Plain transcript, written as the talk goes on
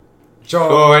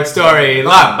Short story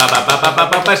long.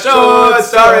 Short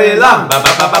story long.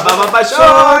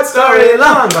 Short story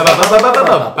long.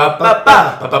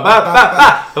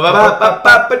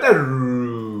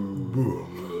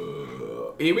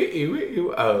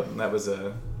 Oh, that was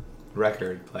a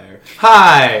record player.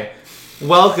 Hi.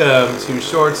 Welcome to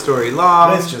Short Story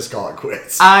Long. Let's just call it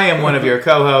quits. I am one of your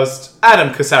co-hosts,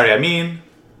 Adam Kasari-Amin.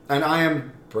 And I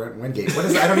am Brent Wingate. What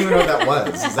is that? I don't even know what that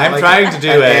was. Is that I'm like trying to do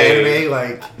an a... anime,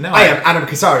 like... No, I am Adam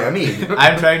Kasari-Amin.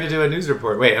 I'm trying to do a news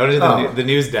report. Wait, I want to do the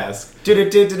news desk.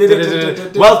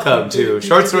 Welcome Welcome to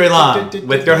Short Story Long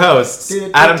with your hosts,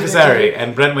 Adam Kasari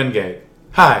and Brent Wingate.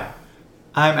 Hi,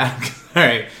 I'm Adam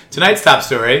Kasari. Tonight's top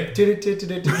story,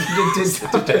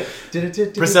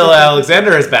 Priscilla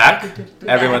Alexander is back,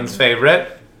 everyone's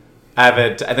favorite.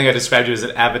 Avid, I think I described you as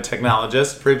an avid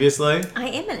technologist previously. I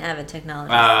am an avid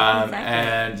technologist. Exactly.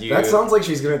 And you... That sounds like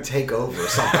she's going to take over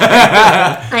something.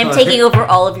 I'm taking over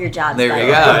all of your jobs. There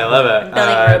you go, I love it. I'm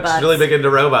building robots. She's really big into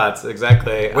robots,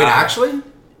 exactly. Wait, actually?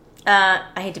 I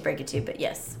hate to break it to you, but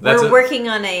yes. That's We're working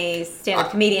on a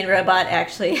stand-up comedian robot,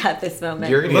 actually, at this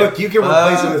moment. Look, you can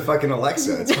replace it with fucking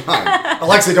Alexa. It's fine.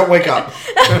 Alexa, don't wake up.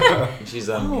 She's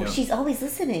on mute. She's always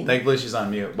listening. Thankfully, she's on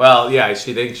mute. Well, yeah,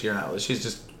 she thinks you're not. She's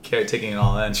just taking it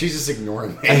all in. She's just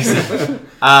ignoring me.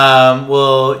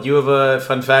 Well, you have a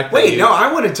fun fact. Wait, no,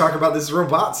 I want to talk about this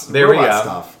robot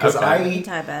stuff. Because Okay.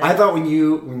 I thought when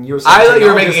you were saying I thought you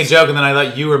were making a joke, and then I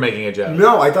thought you were making a joke.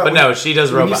 No, I thought... But no, she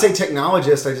does robots. When you say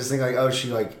technologist, I just think like, oh, she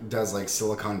like does like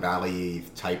Silicon Valley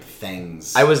type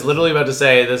things. I was literally about to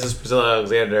say, this is Priscilla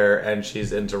Alexander, and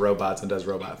she's into robots and does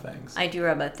robot things. I do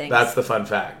robot things. That's the fun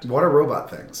fact. What are robot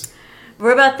things?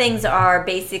 Robot things are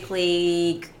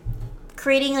basically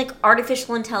creating like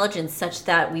artificial intelligence such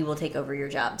that we will take over your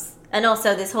jobs. And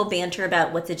also this whole banter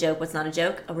about what's a joke, what's not a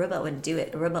joke. A robot wouldn't do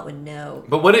it. A robot would know.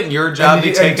 But wouldn't your job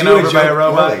be taken over by a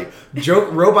robot?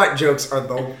 Robot jokes are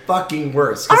the fucking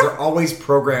worst because they're always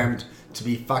programmed to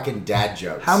be fucking dad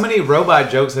jokes. How many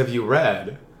robot jokes have you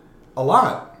read? A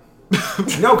lot.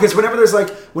 No, because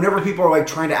whenever people are like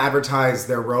trying to advertise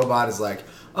their robot is like,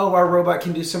 oh, our robot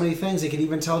can do so many things. It can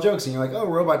even tell jokes. And you're like, oh,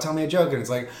 robot, tell me a joke. And it's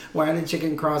like, why did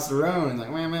chicken cross the road? And it's like,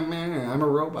 I'm a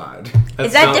robot.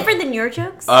 Is that different than your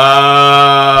jokes? Oh.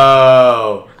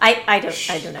 I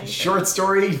don't know. Short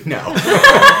story? No.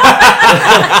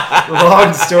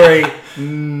 Long story?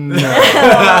 No.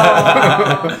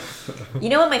 You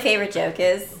know what my favorite joke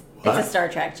is? What? It's a Star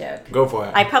Trek joke. Go for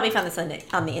it. I probably found this on the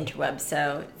interwebs,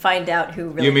 so find out who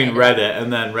really You mean made it. Reddit,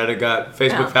 and then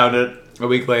Facebook found it a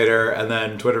week later, and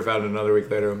then Twitter found it another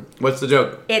week later. What's the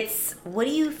joke? It's, what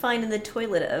do you find in the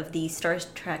toilet of the Star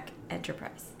Trek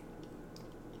Enterprise?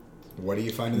 What do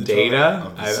you find in the data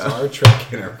of the Star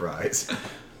Trek Enterprise?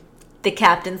 The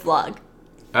captain's log.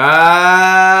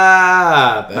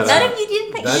 Ah! None of you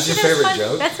didn't think that's your favorite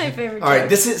joke? That's my favorite joke. All right,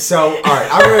 this is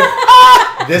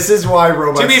this is why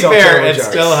robots. To be still fair, tell it's jokes.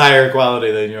 still higher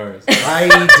quality than yours. I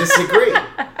disagree.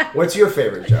 What's your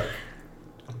favorite joke?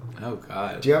 Oh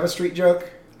God! Do you have a street joke?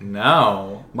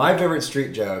 No. My favorite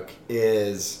street joke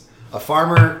is a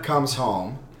farmer comes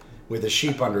home with a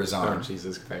sheep under his arm. Oh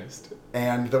Jesus Christ!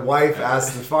 And the wife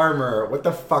asks the farmer, "What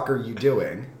the fuck are you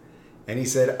doing?" And he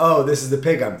said, "Oh, this is the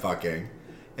pig I'm fucking."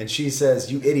 And she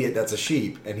says, "You idiot, that's a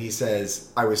sheep." And he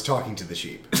says, "I was talking to the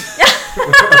sheep."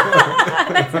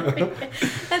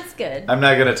 That's good. I'm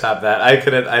not gonna top that. I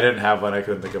didn't have one. I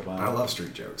couldn't think of one. I love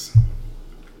street jokes.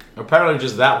 Apparently,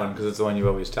 just that one because it's the one you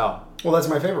always tell. Well, that's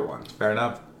my favorite one. Fair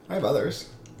enough. I have others.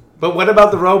 But what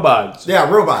about the robots? Yeah,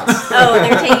 robots. Oh,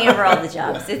 they're taking over all the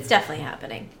jobs. It's definitely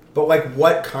happening. But like,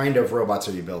 what kind of robots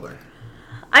are you building?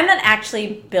 I'm not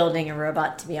actually building a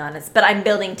robot, to be honest, but I'm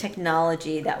building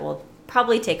technology that will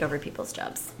probably take over people's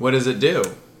jobs. What does it do?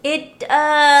 It,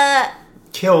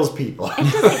 kills people.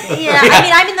 yeah, I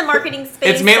mean, I'm in the marketing space.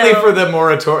 It's mainly for the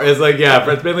moratorium. It's like,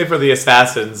 it's mainly for the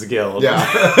Assassins Guild. Yeah.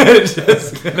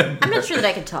 I'm not sure that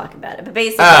I could talk about it, but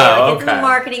basically, it's in the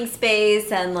marketing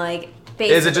space and like.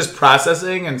 Basically. Is it just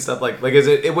processing and stuff like is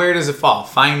it? Where does it fall?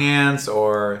 Finance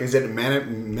or is it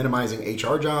minimizing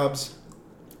HR jobs?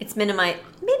 It's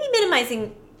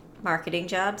minimizing marketing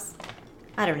jobs.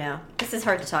 I don't know. This is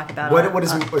hard to talk about. What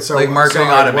is so like marketing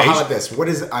automation? Well, how about this? What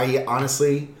is? I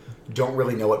honestly don't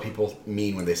really know what people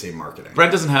mean when they say marketing.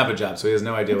 Brent doesn't have a job, so he has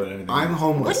no idea what anything. I'm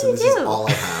homeless, and this is all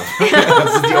I have.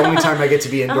 This is the only time I get to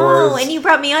be indoors. Oh, and you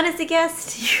brought me on as a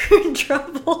guest. You're in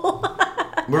trouble.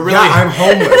 I'm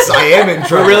homeless. I am in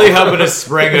trouble. We're really hoping to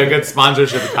spring a good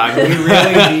sponsorship contract. We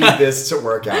really need this to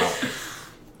work out.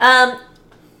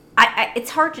 It's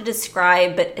hard to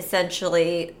describe, but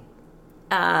essentially,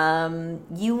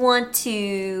 you want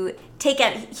to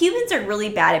humans are really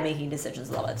bad at making decisions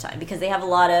a lot of the time because they have a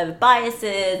lot of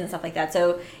biases and stuff like that.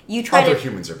 So you try Other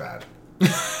humans are bad.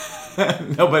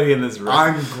 Nobody in this room.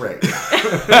 I'm great.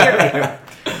 You're great.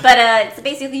 But so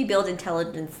basically you build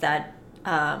intelligence that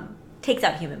takes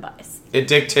out human bias. It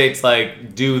dictates,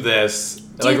 like, do this.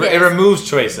 Do this. It removes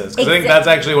choices. 'Cause I think that's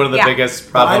actually one of the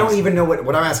biggest problems. I don't even know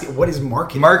what I'm asking. What is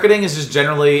marketing? Marketing is just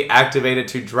generally activated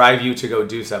to drive you to go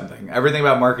do something. Everything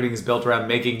about marketing is built around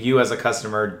making you as a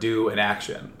customer do an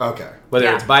action. Okay.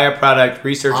 Whether it's buy a product,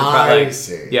 research a product. I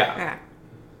see. Yeah.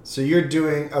 So you're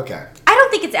doing... Okay. I don't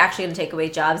think it's actually going to take away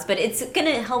jobs, but it's going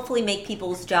to hopefully make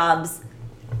people's jobs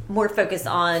more focused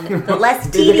on the less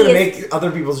tedious... They're going to make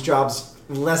other people's jobs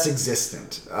less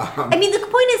existent. I mean, the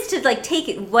point is to like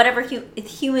take whatever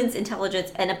humans' intelligence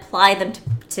and apply them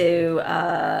to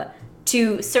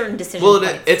certain decisions. Well,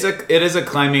 it is a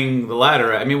climbing the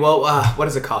ladder. I mean, what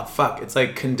is it called? Fuck, it's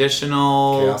like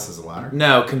conditional. Chaos is a ladder.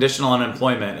 No, conditional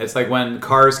unemployment. It's like when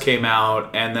cars came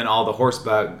out, and then all the horse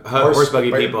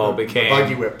buggy people became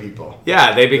buggy whip people.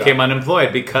 Yeah, they became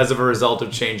unemployed because of a result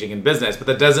of changing in business. But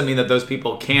that doesn't mean that those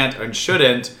people can't and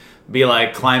shouldn't be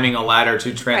like climbing a ladder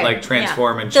to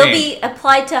transform and change. They'll be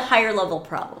applied to higher level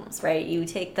problems, right? You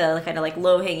take the kind of like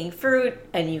low hanging fruit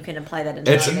and you can apply that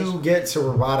into If you get to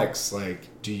robotics, like,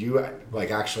 do you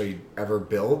like actually ever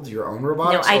build your own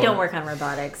robotics? No, I don't work on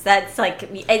robotics. That's like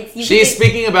she's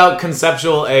speaking about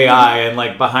conceptual AI and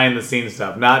like behind the scenes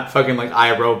stuff, not fucking like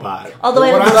iRobot. Although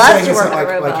I would love to work on a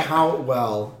robot. Like how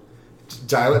well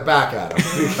dial it back at them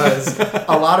because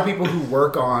a lot of people who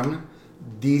work on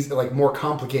these like more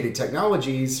complicated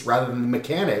technologies rather than the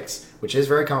mechanics, which is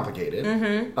very complicated.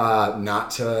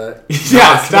 Not to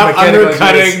stop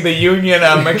undercutting the union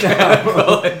of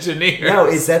mechanical engineers. No,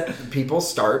 is that people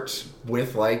start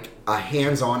with like a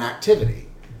hands-on activity.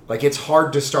 Like it's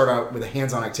hard to start out with a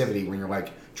hands-on activity when you're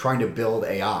like trying to build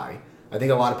AI. I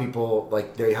think a lot of people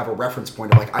like they have a reference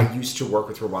point of like I used to work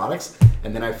with robotics,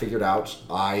 and then I figured out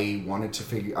I wanted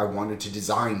to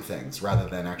design things rather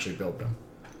than actually build them.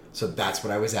 So that's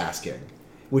what I was asking,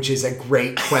 which is a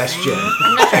great question.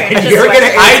 I'm not sure. You're going to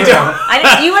answer.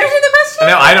 Do you understand the question?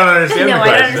 No, I don't understand the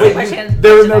question. I don't understand the question.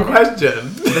 There was no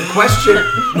question.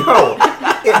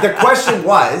 The question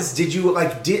was,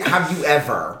 have you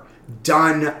ever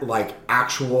done like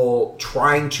actual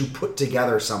trying to put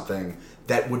together something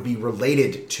that would be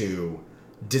related to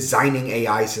designing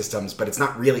AI systems, but it's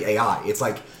not really AI. It's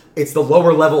like it's the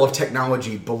lower level of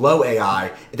technology below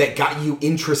AI that got you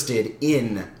interested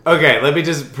in. Okay, let me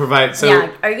just provide. So,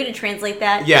 are you going to translate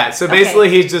that? Yeah, so basically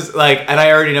he's just like, and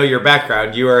I already know your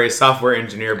background. You are a software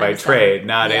engineer by trade,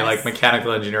 not a like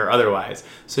mechanical engineer otherwise.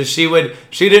 So she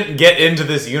didn't get into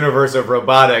this universe of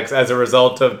robotics as a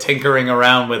result of tinkering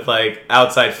around with like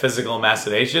outside physical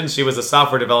machinations. She was a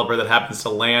software developer that happens to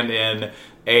land in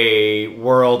a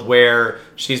world where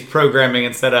she's programming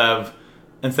instead of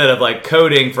like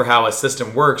coding for how a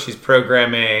system works, she's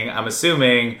programming, I'm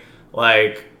assuming,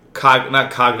 like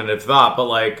not cognitive thought, but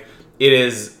like it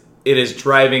is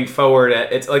driving forward.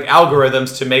 It's like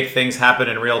algorithms to make things happen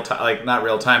in real time, like not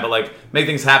real time, but like make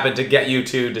things happen to get you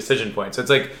to decision points. So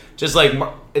it's like just like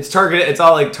it's targeted. It's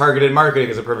all like targeted marketing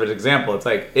is a perfect example. It's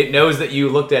like it knows that you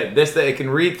looked at this, that it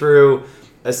can read through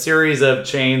a series of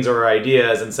chains or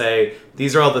ideas and say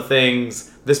these are all the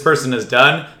things this person has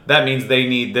done, that means they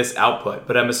need this output.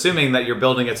 But I'm assuming that you're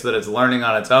building it so that it's learning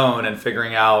on its own and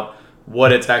figuring out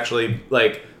what it's actually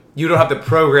like. You don't have to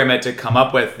program it to come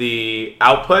up with the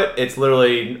output. It's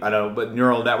literally, I don't know, but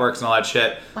neural networks and all that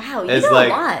shit. Wow, you know a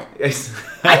lot. I'm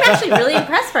actually really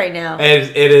impressed right now.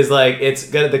 It is like,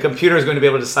 the computer is going to be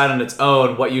able to decide on its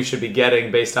own what you should be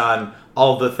getting based on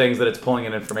all the things that it's pulling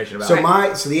in information about.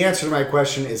 So the answer to my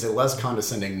question is a less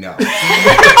condescending no.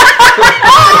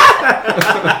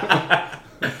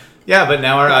 Yeah, but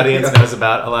now our audience knows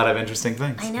about a lot of interesting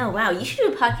things. I know. Wow, you should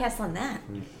do a podcast on that.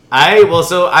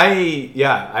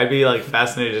 I'd be like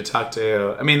fascinated to talk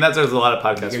to. I mean, there's a lot of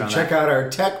podcasts. You can check out our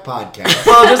tech podcast.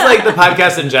 Well, just like the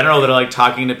podcasts in general that are like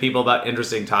talking to people about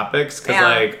interesting topics. Because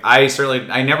like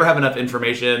I never have enough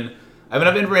information. I have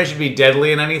enough information to be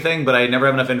deadly in anything, but I never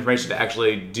have enough information to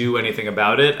actually do anything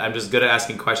about it. I'm just good at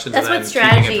asking questions. That's and then what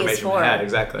strategy keeping information is for. In my head.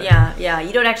 Exactly. Yeah.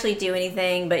 You don't actually do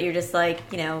anything, but you're just like,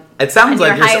 It sounds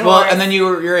like and then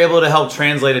you're able to help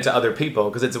translate it to other people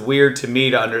because it's weird to me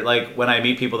to like when I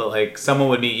meet people that like someone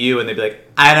would meet you and they'd be like,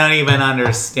 I don't even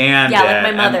understand. Yeah, like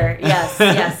my mother.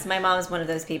 Yes, my mom's one of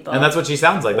those people. And that's what she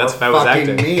sounds like. That's if I was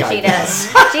acting. Me, she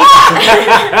does.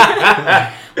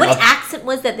 What accent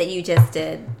was that you just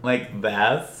did? Like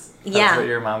Bass? That's what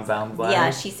your mom sounds like?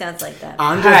 Yeah, she sounds like that.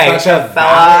 I'm Hey, just such a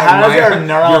fella, how does your your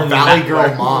neural Valley Girl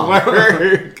network mom.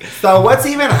 work? So what's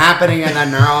even happening in the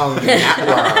neural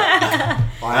network?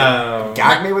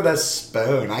 Gag me with a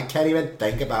spoon. I can't even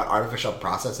think about artificial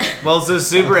processing. Well, so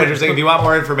super interesting. If you want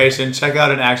more information, check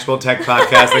out an actual tech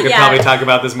podcast that could probably talk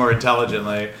about this more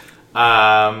intelligently.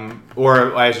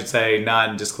 Or I should say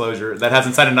non-disclosure, that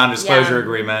hasn't signed a non-disclosure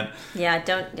agreement. Yeah,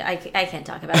 I can't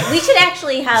talk about it. We should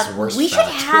actually have, how about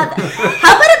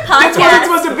a podcast? That's what it's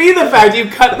supposed to be, the fact you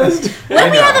cut this. What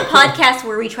if we have a podcast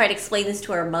where we try to explain this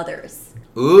to our mothers?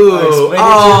 Ooh,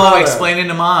 explaining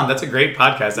to mom. That's a great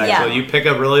podcast, actually. Yeah. You pick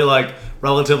a really,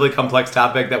 relatively complex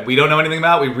topic that we don't know anything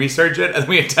about, we research it, and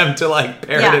we attempt to,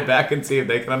 parrot it back and see if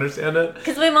they can understand it.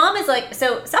 Because my mom is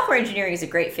so software engineering is a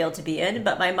great field to be in,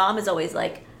 but my mom is always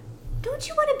like, don't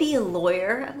you want to be a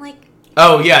lawyer? I'm like...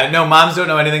 Oh, yeah. No, moms don't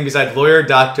know anything besides lawyer,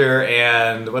 doctor,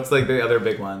 and what's, the other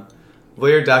big one?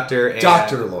 Lawyer, doctor, and...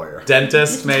 lawyer.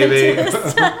 Dentist, maybe.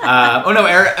 Not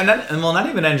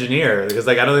even engineer, because,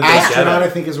 I don't think they astronaut, I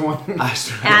think, is one.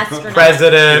 Astronaut.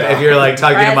 President, if you're,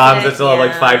 talking to moms that still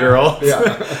have, 5-year-olds.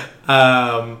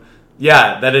 Yeah.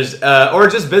 Yeah, that is... or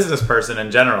just business person in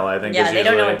general, I think. Yeah, they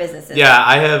don't know what business is. Yeah,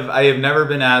 I have never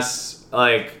been asked,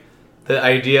 the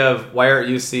idea of why aren't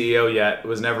you CEO yet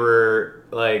was never...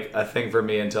 a thing for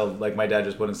me until, my dad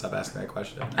just wouldn't stop asking that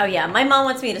question. Oh, yeah. My mom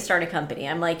wants me to start a company.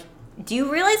 I'm like, do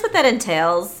you realize what that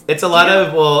entails? It's a lot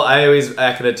of, I always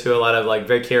act it to a lot of,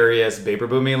 vicarious baby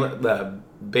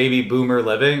boomer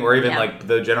living, or even,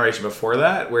 the generation before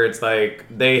that, where it's,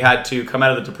 they had to come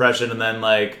out of the Depression and then,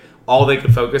 all they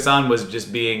could focus on was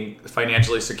just being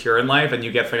financially secure in life, and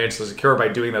you get financially secure by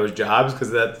doing those jobs,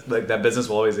 because that business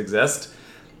will always exist.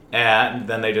 And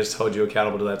then they just hold you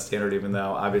accountable to that standard, even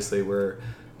though obviously we're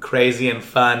crazy and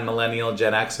fun millennial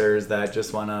Gen Xers that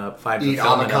just want to find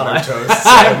fulfillment in life.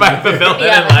 Find fulfillment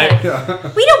in life.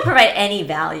 Yeah. We don't provide any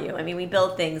value. I mean, we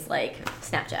build things like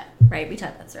Snapchat, right? We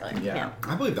talked about this earlier. Yeah.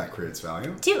 I believe that creates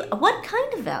value. Dude, what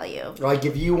kind of value?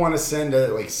 If you want to send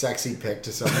a sexy pic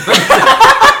to someone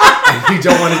and you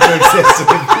don't want it to exist in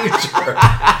the future.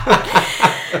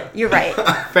 You're right.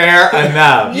 Fair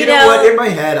enough. You know what? In my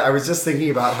head, I was just thinking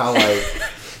about how,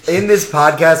 in this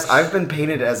podcast, I've been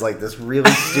painted as, this really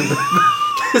stupid,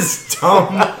 this dumb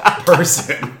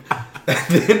person.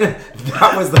 And then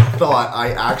that was the thought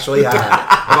I actually had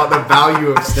about the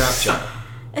value of Snapchat.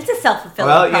 It's a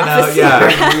self-fulfilling prophecy.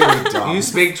 Really dumb. You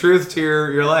speak truth to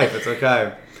your life. It's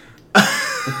okay.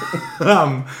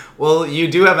 Well, you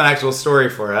do have an actual story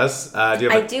for us. I do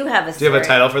have a story. Do you have a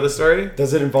title for the story?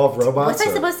 Does it involve robots? What's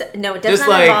I supposed to... No, it does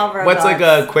not involve robots. What's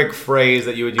a quick phrase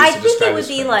that you would use to describe I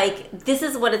think it would be this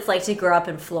is what it's like to grow up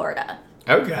in Florida.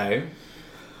 Okay.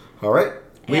 All right.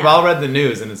 We've all read the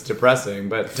news and it's depressing,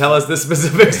 but tell us the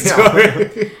specific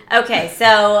story. Okay,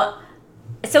 so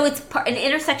it's an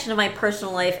intersection of my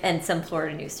personal life and some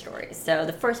Florida news stories. So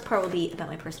the first part will be about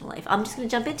my personal life. I'm just going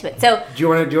to jump into it. So do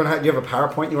you have a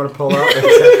PowerPoint you want to pull out?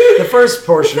 The first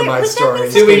portion of my story.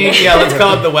 Let's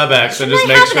call it the WebEx and just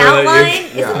make sure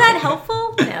that Isn't that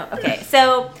helpful? No. Okay.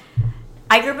 So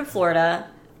I grew up in Florida.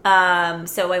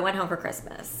 So I went home for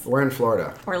Christmas. We're in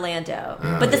Florida. Orlando.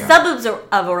 But the suburbs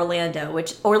of Orlando,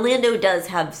 which Orlando does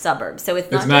have suburbs. So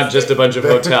it's not just a bunch of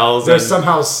hotels and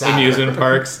somehow amusement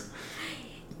parks.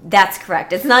 That's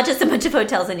correct. It's not just a bunch of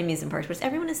hotels and amusement parks, which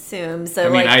everyone assumes.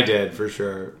 So, I did for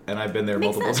sure, and I've been there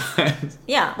multiple times.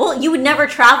 Yeah, well, you would never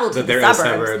travel to the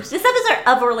suburbs. The suburbs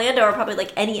of Orlando are probably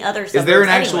like any other suburbs. Is there an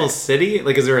actual city?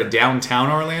 Is there a downtown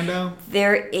Orlando?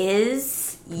 There is.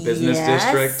 Business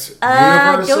district.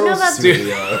 Universal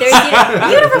Studios.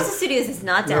 Universal Studios is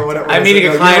not downtown. I'm meeting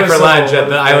a client for lunch at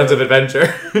the Islands of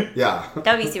Adventure. Yeah.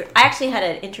 That would be super. I actually had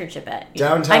an internship at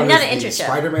downtown. I'm not an internship.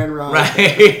 Spider-Man ride.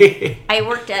 Right. I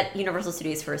worked at Universal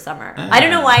Studios for a summer. I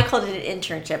don't know why I called it an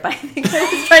internship. I think I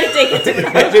was trying to take it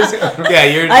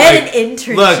to you're. I had an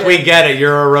internship. Look, we get it.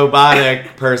 You're a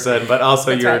robotic person, but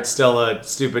also you're still a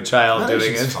stupid child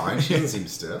doing it. She's fine. She doesn't seem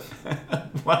stiff.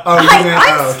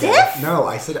 I'm stiff? No,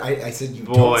 I said you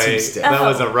Boy, don't seem stiff. That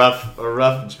was a rough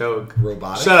joke.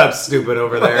 Robotic. Shut up, stupid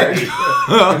over there.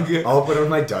 I'll put on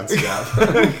my dunce cap.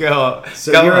 Go.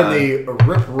 So you're in the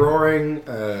rip-roaring,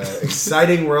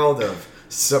 exciting world of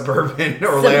suburban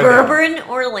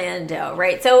Orlando,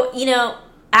 right? So,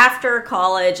 after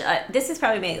college, this is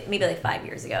probably maybe 5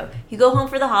 years ago. You go home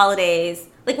for the holidays.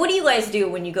 What do you guys do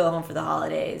when you go home for the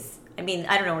holidays? I mean,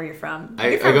 I don't know where you're from.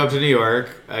 I go up to New York.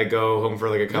 I go home for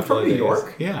a couple of days. New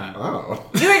York? Yeah. Oh.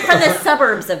 You're from the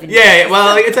suburbs of New York. Yeah,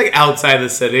 well, it's outside the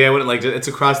city. I wouldn't it's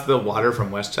across the water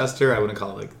from Westchester. I wouldn't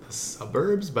call it the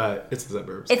suburbs, but it's the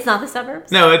suburbs. It's not the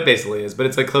suburbs? No, it basically is, but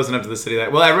it's close enough to the city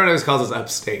that, everyone always calls us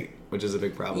upstate. which is a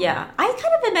big problem. Yeah, I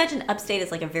kind of imagine upstate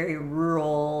as like a very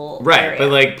rural Right, area.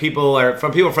 but like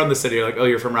people from the city are like, oh,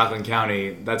 you're from Rockland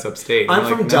County, that's upstate. I'm like,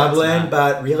 from no, it's Dublin, not.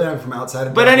 but really I'm from outside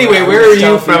of But Dublin. anyway, I where always are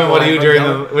tell you from? people What do you I'm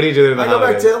do from what do you do in the I go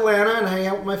back holidays? to Atlanta and hang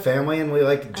out with my family, and we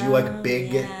like do like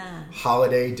big yeah.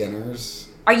 holiday dinners.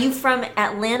 Are you from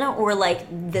Atlanta or like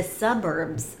the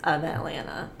suburbs of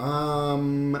Atlanta?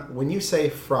 When you say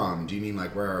from, do you mean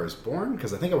like where I was born?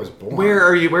 Because I think I was born.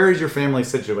 Where is your family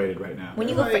situated right now? When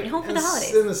you go Like, home for the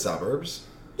holidays? in the suburbs.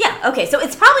 Yeah, okay, so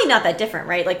it's probably not that different,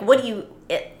 right? Like, what do you...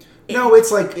 No,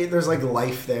 it's like there's like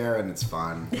life there and it's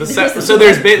fun. So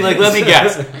there's been like, let me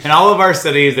guess, in all of our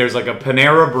cities there's like a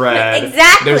Panera Bread.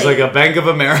 Exactly. There's like a Bank of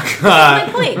America.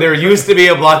 That's my point. There used to be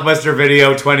a Blockbuster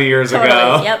Video 20 years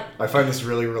ago. Yep. I find this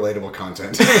really relatable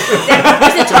content. There's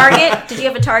a Target. Did you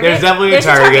have a Target? There's definitely a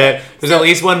Target. There's at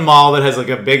least one mall that has like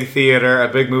a big theater, a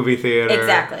big movie theater.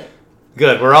 Exactly.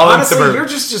 Good. We're all Honestly, in suburbia. you're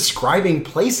just describing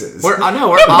places. We're all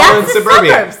that's in the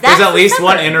suburbia. suburbs. There's That's at the least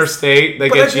one suburbs. interstate that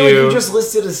but I gets feel like you just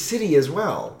listed a city as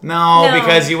well. No, No.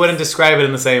 because you wouldn't describe it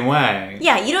in the same way.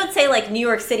 Yeah, you don't say like New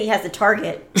York City has a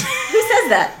Target. Who says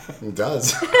that? It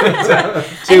does.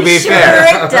 To be sure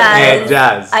fair, it does. it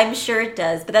does. I'm sure it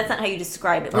does, but that's not how you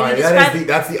describe it. When All right, you describe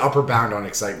that's the upper bound on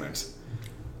excitement.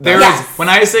 Yes. When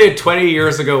I say 20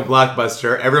 years ago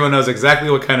Blockbuster, everyone knows exactly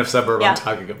what kind of suburb I'm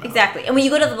talking about. Exactly. And when you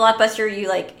go to the Blockbuster, you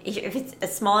like, if it's a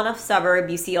small enough suburb,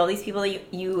 you see all these people that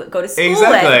you go to school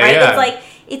Exactly, with, right? yeah.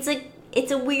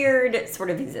 It's a weird sort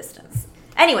of existence.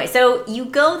 Anyway, so you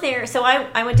go there. So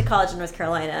I went to college in North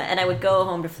Carolina, and I would go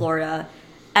home to Florida,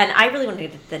 and I really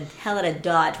wanted to get the hell out of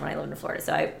Dodge when I lived in Florida.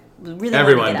 So I really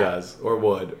Everyone wanted to get out. does, or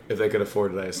would, if they could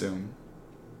afford it, I assume.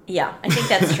 Yeah, I think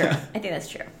that's true. I think that's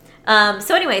true.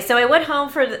 So anyway, so I went home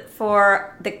for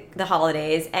the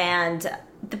holidays, and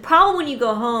the problem when you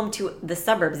go home to the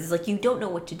suburbs is like you don't know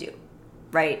what to do,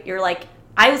 right? You're like,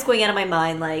 I was going out of my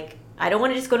mind, like I don't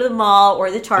want to just go to the mall or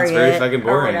the Target. It's very fucking or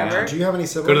boring, whatever. yeah. Do you have any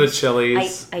siblings? Go to the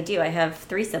Chili's. I do. I have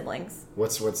 3 siblings.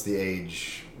 What's the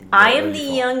age? I Where am do the you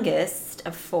fall? youngest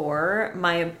of 4.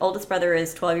 My oldest brother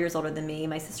is 12 years older than me.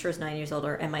 My sister is 9 years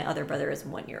older, and my other brother is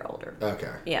 1 year older.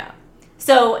 Okay. Yeah.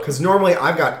 So Because normally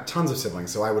I've got tons of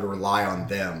siblings, so I would rely on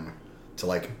them to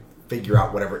like figure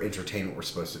out whatever entertainment we're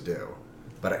supposed to do.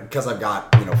 But because I've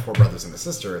got 4 brothers and a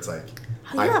sister, it's like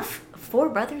you have 4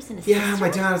 brothers and a sister. yeah, my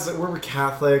dad's like we're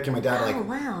Catholic, and my dad Oh,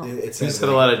 wow. It You says said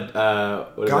a like, lot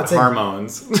of God said-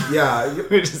 hormones. yeah.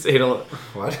 We just ate a lot.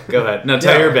 What? Go ahead. No,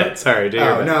 tell Yeah. your bit. Sorry, do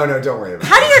your Oh bit. no, don't worry about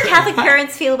How it. do your Catholic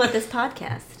parents feel about this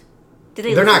podcast? Do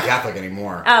they They're listen? not Catholic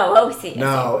anymore. Oh, I see.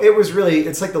 No, it was really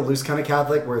it's like the loose kind of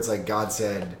Catholic where it's like God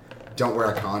said, "Don't wear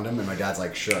a condom," and my dad's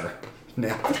like, "Sure."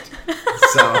 Nailed it.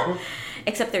 So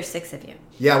Except there's 6 of you.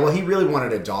 yeah, well, he really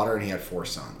wanted a daughter, and he had 4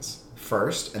 sons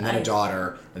first, and then a Nice.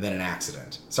 daughter, and then an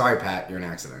accident. Sorry, Pat, you're an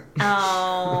accident.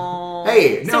 Oh.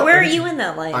 Hey, So no, where are you in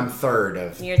that line? I'm third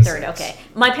of. You're the third. 6. Okay.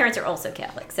 My parents are also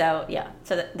Catholic, so yeah.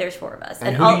 So there's 4 of us.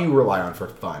 And who do you rely on for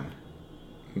fun?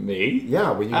 Me?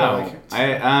 Yeah, when you go Oh,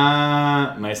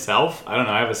 like myself? I don't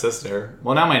know. I have a sister.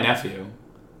 Well, not my nephew,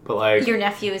 but like, Your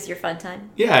nephew is your fun time.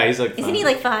 yeah, he's like. Isn't fun. he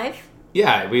like 5?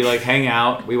 Yeah, we like hang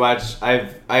out. We watch.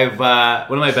 I've one of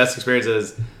my best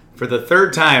experiences. For the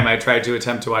 3rd time, I tried to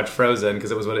attempt to watch Frozen because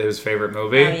it was his favorite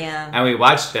movie. Oh, yeah. And we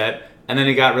watched it, and then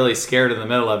he got really scared in the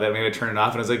middle of it. And we had to turn it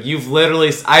off, and I was like, "You've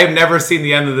literally, I have never seen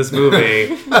the end of this movie,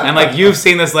 and like you've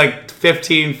seen this like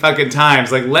 15 fucking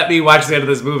times. Like, let me watch the end of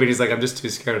this movie." And he's like, "I'm just too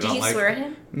scared. I Did don't you like." swear at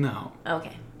him? No.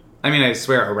 Okay. I mean, I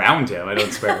swear around him. I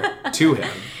don't swear to him.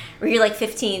 Were you like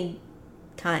 15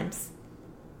 times?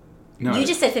 No. You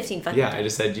just said 15 fucking Yeah, times. I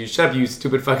just said, "You shut up, you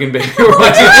stupid fucking baby." We're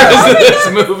watching the rest of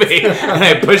this movie. And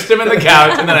I pushed him in the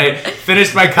couch, and then I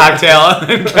finished my cocktail and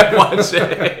then kept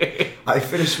watching. I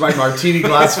finished my martini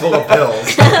glass full of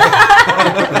pills.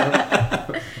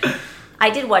 I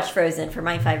did watch Frozen for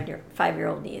my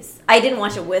 5-year-old niece. I didn't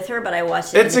watch it with her, but I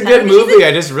watched it. It's a good independently. movie.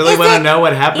 I just really Is want to it? know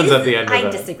what happens at the end of I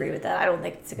it. disagree with that. I don't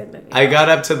think it's a good movie. I got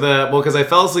up to because I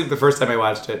fell asleep the first time I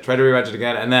watched it. Tried to rewatch it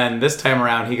again, and then this time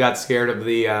around, he got scared of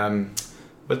the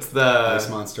what's the Ice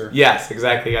monster. Yes,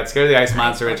 exactly. He got scared of the ice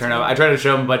monster. I monster. tried to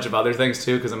show him a bunch of other things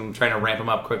too because I'm trying to ramp him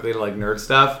up quickly to like nerd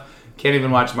stuff. Can't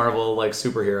even watch Marvel like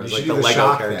superheroes, You like should the do the Lego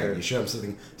shock thing. characters. You show him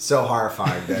something so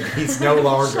horrifying that he's no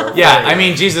longer. Yeah, afraid. I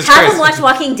mean, Jesus Have Christ. him watch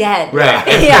Walking Dead. Right.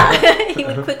 Yeah. He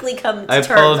would quickly come to I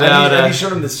terms. pulled out Have you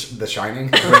shown him The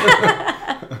Shining? I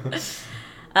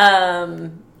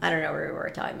don't know what we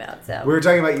were talking about. So We were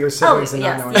talking about your Oh, siblings and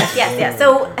not knowing. yes.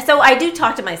 So I do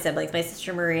talk to my siblings. My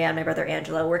sister Maria and my brother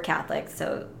Angelo. We're Catholic,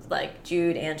 so like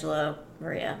Jude, Angelo,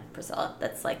 Maria, Priscilla.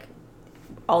 That's like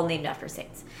all named after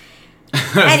saints.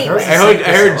 Anyway. I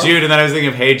heard Jude, and then I was thinking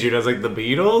of Hey Jude. I was like, the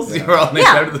Beatles? Yeah. You were all named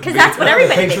after the because Beatles? that's what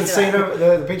everybody the thinks patron about. saint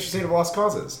of the patron saint of lost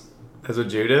causes. That's what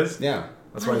Jude is? Yeah,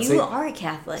 that's Wow, why you are a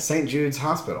Catholic. St. Jude's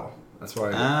Hospital. That's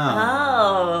why.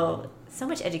 Oh, so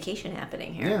much education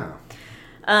happening here. Yeah.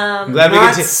 I'm glad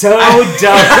Not so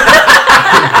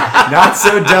dumb. Not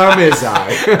so dumb as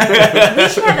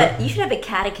I. You should have a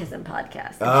catechism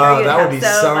podcast. Oh, that would be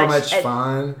so much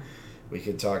fun. We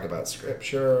could talk about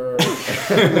scripture.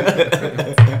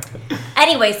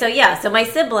 Anyway, so my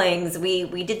siblings,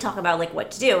 we did talk about like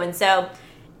what to do, and so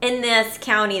in this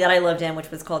county that I lived in, which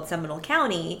was called Seminole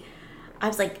County, I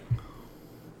was like,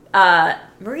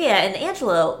 Maria and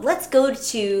Angelo, let's go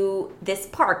to this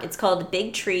park. It's called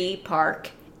Big Tree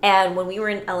Park. And when we were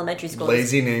in elementary school,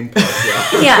 Lazy name park.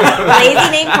 Yeah. yeah,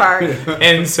 lazy name park.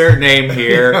 Insert name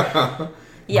here.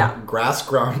 Yeah, Grass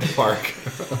ground park.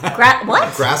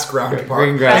 what? Grass ground park.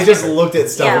 Green grass. They just looked at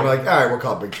stuff Yeah. and were like, all right, we'll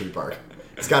call it Big Tree Park.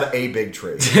 It's got a big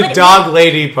tree. Dog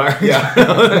Lady Park. Yeah.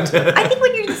 I think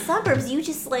when you're in the suburbs, you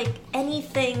just like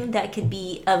anything that could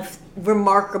be of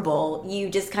remarkable. You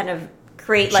just kind of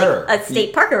create like Sure. a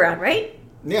state park around, right?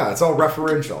 Yeah, it's all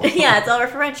referential. Yeah, it's all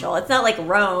referential. It's not like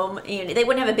Rome. You know, they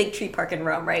wouldn't have a big tree park in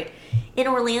Rome, right? In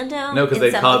Orlando, No, because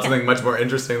in they call it Seminole something much more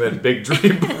interesting than Big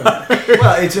Tree Park.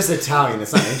 Well, it's just Italian.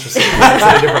 It's not interesting. It's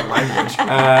a different language.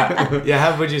 Yeah,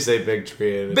 how would you say Big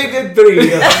Tree? Big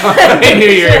tree. I knew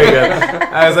you were going to go.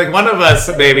 I was like, one of us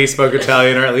maybe spoke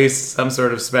Italian or at least some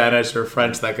sort of Spanish or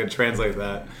French that could translate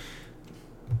that.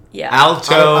 Yeah.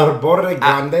 Alto. Arbore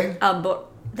grande.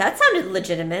 That sounded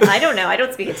legitimate. I don't know. I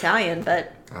don't speak Italian,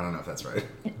 but I don't know if that's right.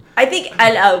 I think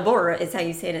albor is how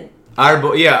you say it. In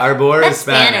Arbor is That's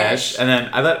Spanish. Spanish. And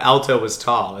then I thought alto was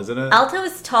tall, isn't it? alto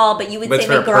is tall, but you would But say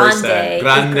it's for the a person.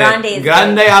 grande. Grande. Is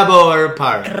Grande big. arbor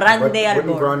park. Grande Wouldn't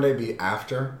arbor. grande be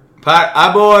after?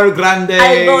 Arbor grande.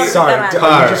 Arbor. Sorry, Grande.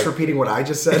 are you just repeating what I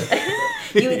just said?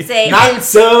 You would say Not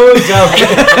so dumb.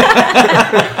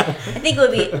 I think it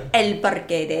would be El Parque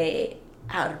de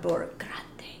Arbor Grande.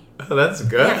 Oh, that's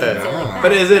good. Yeah, you can say it like that.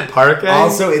 But is it parque?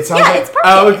 Also, it sounds Yeah, like it's parque.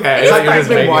 Oh, okay. It I is thought you were parque. just I've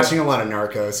been making- watching a lot of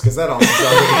Narcos because that also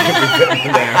sounds like it could be fitting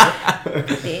in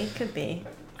there. Could be.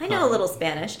 I know a little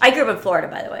Spanish. I grew up in Florida,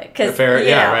 by the way, because Fair-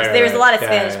 yeah, right, there's a lot of yeah,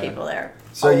 Spanish yeah. people there.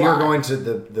 So A you're lot. going to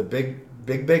the big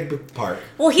park.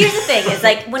 Well, here's the thing: is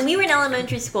like when we were in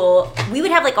elementary school, we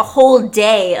would have like a whole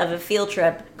day of a field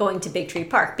trip going to Big Tree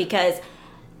Park because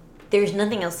there's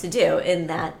nothing else to do in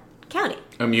that county.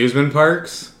 Amusement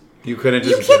parks? You couldn't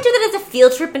You just. can't do that as a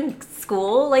field trip in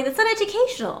school. Like that's not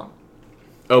educational.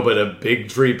 Oh, but a Big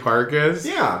Tree Park is?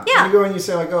 Yeah. Yeah. You go and you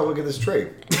say like, oh, look at this tree.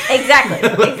 Exactly.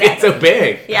 It's so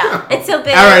big. Yeah, it's so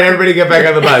big. All right, everybody get back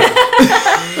on the bus.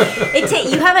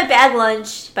 You have a bag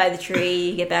lunch by the tree.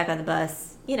 You get back on the bus.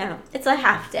 You know, it's a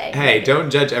half day. Hey, don't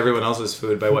judge everyone else's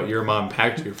food by what your mom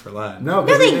packed you for lunch. No, No,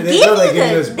 because they give you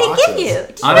those They boxes. give you.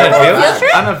 Did you On ever a have field, a field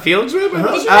trip? On a field trip?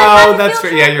 Did you ever have Oh, a that's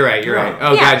field fair. Yeah, trip? you're right. You're right.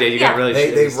 Oh, Yeah, God, yeah, you got really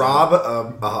They shitty rob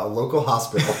a local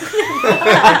hospital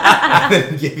and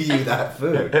then give you that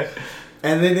food.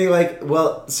 And then they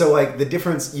the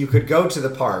difference, you could go to the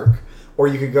park or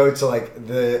you could go to like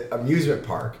the amusement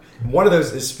park. One of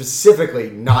those is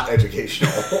specifically not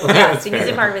educational. Yes, the fair.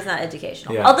 music part was not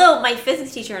educational. Yeah. Although my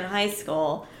physics teacher in high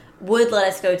school would let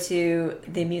us go to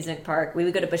the amusement park. We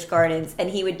would go to Busch Gardens, and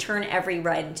he would turn every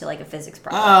ride into like a physics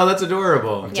problem. Oh, that's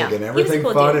adorable. Yeah. Taking He was a everything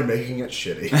cool fun dude. and making it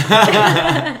shitty.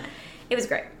 It was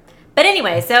great. But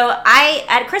anyway, so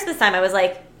at Christmas time, I was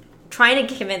like trying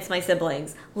to convince my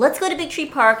siblings, let's go to Big Tree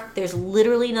Park. There's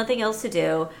literally nothing else to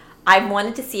do. I've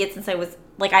wanted to see it since I was,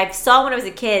 like, I saw it when I was a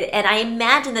kid, and I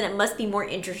imagine that it must be more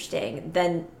interesting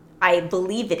than I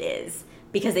believe it is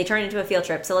because they turned it into a field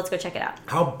trip. So let's go check it out.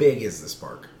 How big is this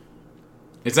park?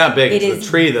 It's not big. It It's is the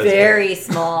tree that's very big.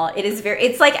 small. It is very.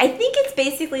 It's like I think it's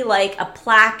basically like a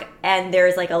plaque, and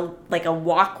there's like a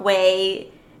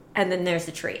walkway, and then there's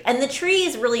a tree, and the tree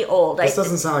is really old. This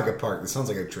doesn't sound like a park. This sounds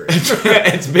like a tree.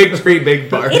 It's Big Tree,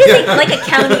 Big Park. It is like a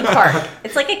county park.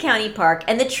 It's like a county park,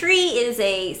 and the tree is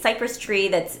a cypress tree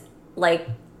that's like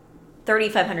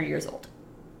 3,500 years old.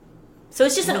 So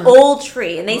it's just an old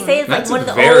tree, and they say it's like That's one a of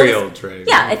the very oldest. old tree.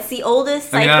 Yeah, it's the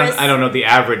oldest I mean, cypress. I don't know the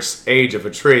average age of a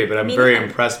tree, but I'm Me very neither.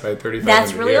 impressed by 35.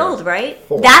 That's really old, right?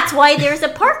 Four. That's why there's a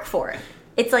park for it.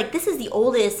 It's like this is the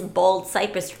oldest bald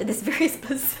cypress tree, this very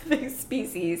specific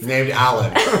species. Named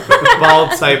Alan.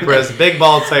 Bald cypress, big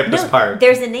bald cypress No, park.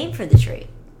 there's a name for the tree.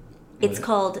 It's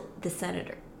called the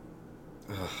Senator.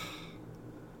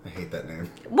 I hate that name.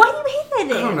 Why do you hate that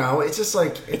name? I don't know. It's just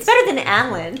like It's better than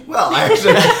Alan. Well, I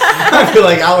feel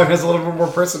like Alan has a little bit more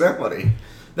personality.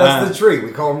 That's the tree.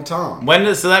 We call him Tom.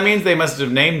 So that means they must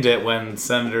have named it when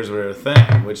senators were a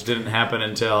thing, which didn't happen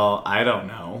until, I don't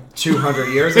know, 200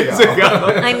 years ago.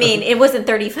 I mean, it wasn't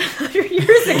 3,500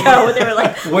 years ago when they were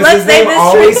like, Was let's his name name this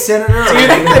always tree. Senator? Do you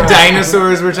think the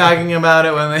dinosaurs were talking about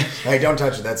it when they... Hey, don't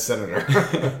touch it. That's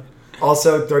Senator.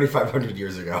 Also, 3,500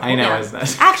 years ago. I know, Yeah. isn't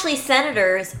that... Actually,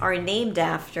 senators are named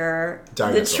after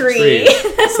Dinosaurs. the tree.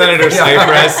 Senator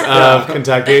Cypress of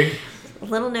Kentucky.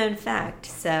 Little known fact.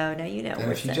 So now you know.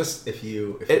 And if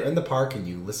you're in the park and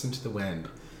you listen to the wind,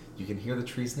 you can hear the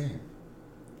tree's name.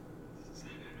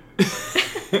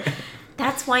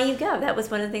 That's why you go. That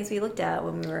was one of the things we looked at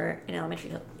when we were in elementary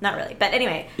school. Not really, but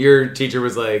anyway. Your teacher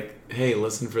was like, hey,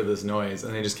 listen for this noise.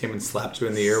 And they just came and slapped you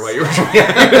in the ear while you were trying.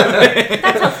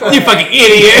 That's how Florida You fucking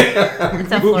idiot!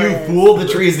 That's how Florida You is. fooled the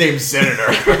tree's name,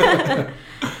 Senator.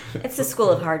 It's the school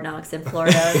of hard knocks in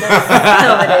Florida. That's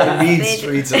how it is. The mean They-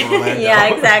 streets of Orlando. Yeah,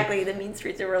 exactly. The mean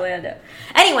streets of Orlando.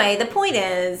 Anyway, the point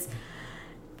is,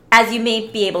 as you may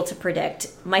be able to predict,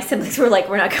 my siblings were like,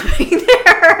 we're not going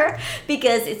there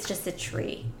because it's just a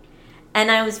tree.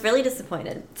 And I was really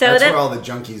disappointed. So That's then, where all the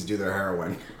junkies do their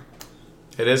heroin.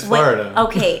 It is wait, Florida.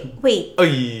 okay, wait. Oh,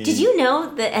 yeah. Did you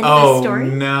know the end of Oh, the story?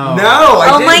 no. No, I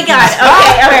Oh didn't. my god.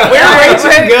 Okay, We're way all right.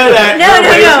 too good at No, we're no,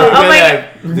 way no. too Oh good my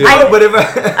at- No, but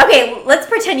if Okay, let's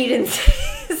pretend you didn't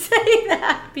say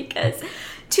that because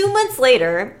 2 months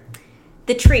later,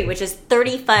 the tree, which is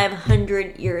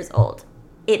 3,500 years old,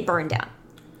 it burned down.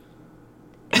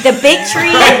 The big tree.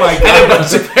 Oh my And a god.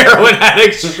 bunch of heroin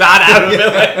addicts shot out of it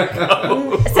like,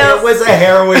 oh. It So, was a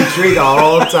heroin tree the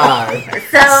whole time.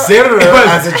 so Senator,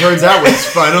 as it turns out, was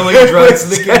funneling drugs to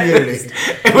the community.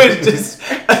 It was just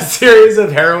a series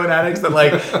of heroin addicts that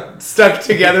like stuck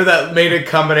together that made a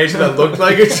combination that looked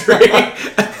like a tree.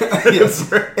 Yes.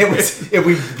 If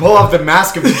we pull off the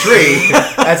mask of the tree,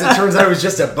 as it turns out, it was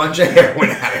just a bunch of heroin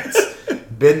addicts.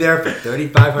 Been there for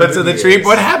 3,500 But so the years. tree,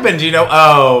 what happened? Do you know?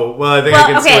 Oh, well, I think I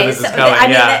can see where this is going. I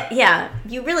mean, Yeah.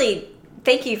 you really.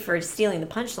 Thank you for stealing the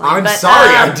punchline. I'm but,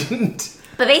 sorry, I didn't.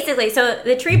 But basically, so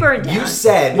the tree burned down. You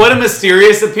said What a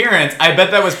mysterious appearance. I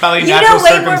bet that was probably You natural know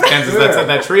way more- circumstances that set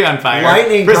that tree on fire.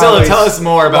 lightning. Priscilla, probably, tell us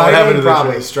more about what happened to the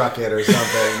probably tree. struck it or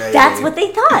something. Maybe. That's what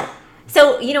they thought.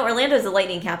 So Orlando is the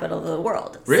lightning capital of the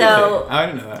world. Really? So I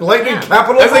didn't know that. Lightning Yeah.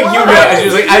 capital. I was like, of you the know, world.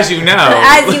 as you know.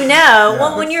 as you know, Yeah.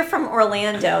 well, when you're from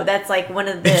Orlando, that's like one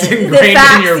of the, It's the ingrained in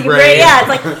facts. your you brain. bring- Yeah, it's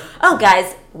like, oh,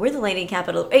 guys, we're the lightning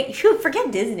capital. Hey, shoot, forget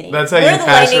Disney. That's how we're you the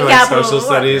pass your lightning like capital social of the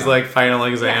world. studies like final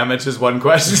exam. It's just one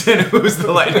question: who's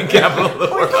the lightning capital of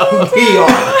the world? We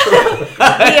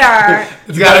are. We are.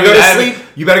 It's You gotta gotta go be to sleep.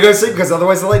 You better go to sleep because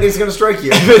otherwise the lightning's gonna strike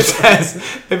you.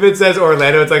 If it says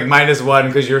Orlando, it's like -1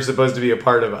 because you're supposed to be a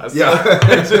part of us. Yeah.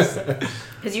 It's just,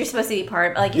 Because you're supposed to be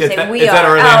part, like you yeah, say, it's that, we it's are. that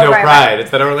Orlando Oh, right, pride. right.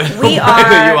 It's that Orlando We pride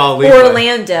that are you all leave with.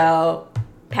 Orlando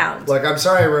pound. Look, I'm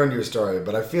sorry I ruined your story,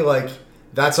 but I feel like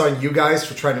that's on you guys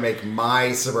for trying to make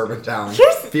my suburban town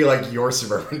feel like your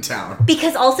suburban town.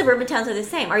 Because all suburban towns are the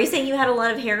same. Are you saying you had a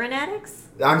lot of heroin addicts?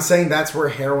 I'm saying that's where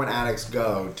heroin addicts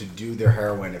go to do their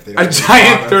heroin if they A don't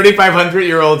giant bother.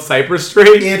 3,500-year-old cypress tree.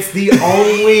 It's the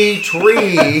only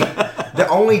tree, the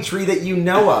only tree that you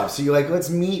know of. So you're like, let's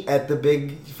meet at the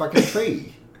big fucking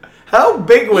tree. How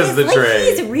big was It's the like tree?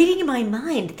 he's reading my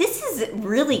mind. This is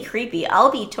really creepy.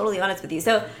 I'll be totally honest with you.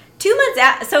 So 2 months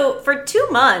out, so for 2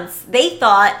 months they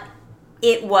thought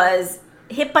it was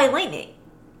hit by lightning.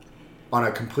 On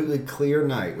a completely clear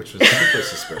night, which was super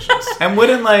suspicious. And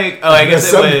wouldn't like? Oh, I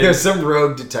guess it would. There's some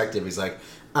rogue detective. He's like,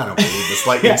 I don't believe this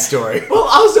lightning story. Well,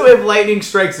 also, if lightning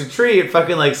strikes a tree, it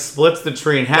fucking like splits the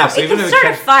tree in half. It can start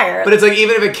a fire. But it's like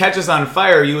even if it catches on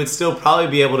fire, you would still probably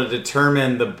be able to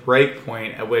determine the break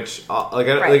point at which like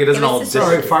it doesn't It all. was just-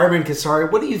 Sorry, Fireman Kasari,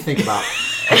 what do you think about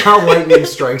how lightning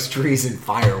strikes trees and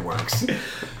fireworks?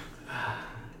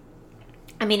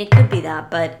 I mean, it could be that,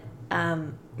 but I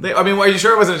mean, are you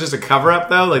sure it wasn't just a cover up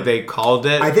though? Like they called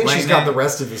it. I think she's got the lightning?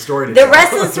 rest of the story to the tell.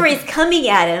 rest of the story is coming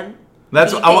at him.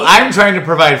 That's I'm trying to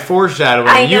provide foreshadowing.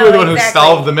 I You know, were the one who exactly.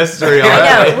 solved the mystery I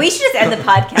already. know. We should just end the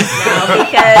podcast now Brent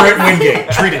because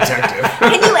Wingate, tree detective.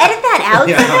 can you edit that out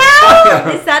Yeah.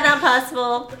 somehow? Is that not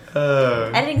possible? Uh,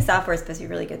 Editing software is supposed to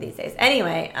be really good these days.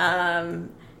 Anyway,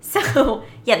 so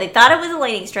yeah, they thought it was a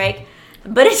lightning strike,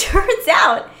 but it turns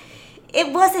out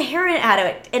it was a heroin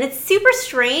addict, and it's super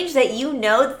strange that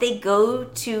that they go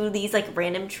to these like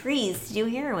random trees to do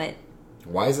heroin.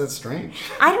 Why is that strange?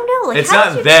 I don't know. Like, it's how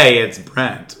not did they. It's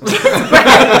Brent.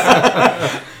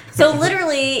 So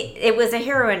literally, it was a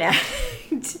heroin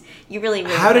addict. You really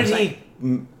How did like-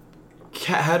 he?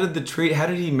 How did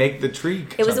he make the tree?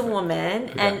 It was a woman,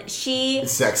 and she...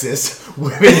 It's sexist.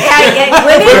 Women.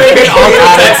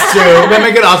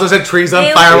 Women Women also set trees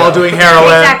on fire while doing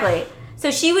heroin. Exactly.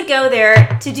 So she would go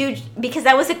there to do... Because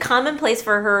that was a common place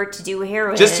for her to do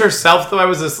heroin. Just herself, though? I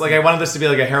wanted this to be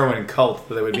like a heroin cult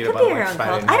that they would meet up on like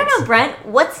Friday nights. I don't know, Brent.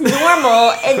 What's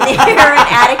normal in the heroin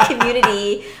addict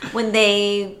community when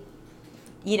they,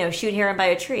 shoot heroin by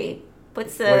a tree?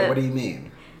 What's the... Wait, what do you mean?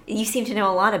 You seem to know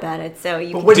a lot about it, so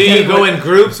you... Do you go in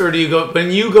groups, or do you go...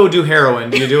 When you go do heroin,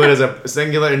 do you do it as a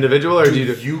singular individual, or do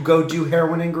you go do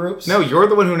heroin in groups? No, you're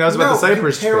the one who knows about the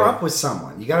cypress tree. You pair up with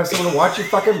someone. You gotta have someone to watch your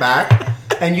fucking back,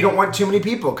 and you don't want too many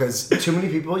people, because too many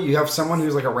people, you have someone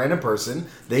who's like a random person,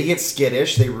 they get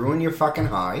skittish, they ruin your fucking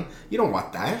high. You don't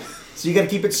want that. So you gotta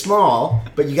keep it small,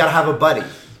 but you gotta have a buddy.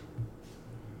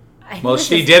 Well,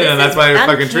 she did, and that's why her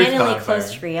fucking tree caught on fire.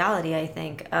 Close to reality, I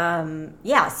think.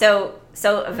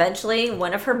 So eventually,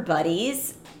 one of her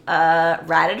buddies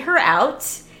ratted her out,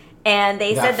 and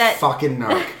they said that fucking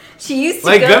narc. She used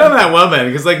to good on that woman,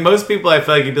 because most people, I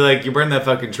feel like you'd be like, you burned that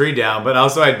fucking tree down, but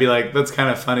also I'd be like, that's kind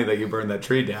of funny that you burned that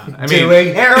tree down. I mean,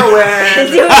 doing heroin.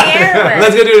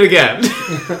 Let's go do it again.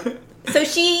 So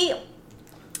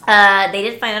they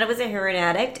did find out it was a heroin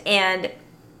addict, and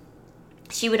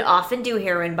she would often do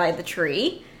heroin by the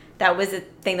tree. That was a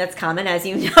thing that's common, as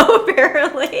you know,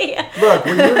 apparently. Look,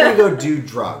 when you're going to go do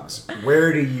drugs,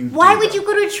 where do you Why would you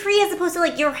go to a tree as opposed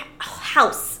to, your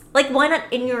house? Why not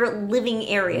in your living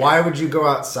area? Why would you go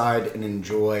outside and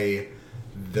enjoy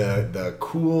the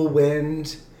cool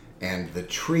wind and the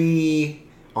tree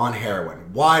on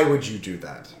heroin? Why would you do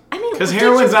that? I mean, because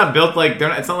heroin's not built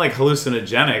it's not like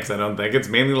hallucinogenics, I don't think. It's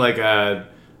mainly like a...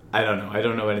 I don't know. I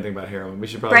don't know anything about heroin. We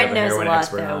should probably have a heroin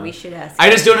expert on. We should ask. I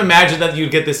just don't imagine that you'd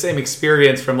get the same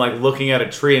experience from looking at a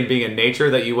tree and being in nature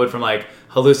that you would from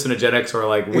hallucinogenics or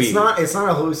weed. It's not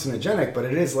a hallucinogenic, but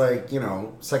it is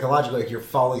psychologically you're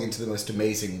falling into the most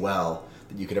amazing well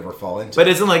that you could ever fall into. But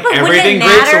isn't everything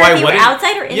great? So why wouldn't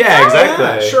outside or inside? Yeah, exactly.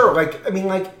 Yeah, sure.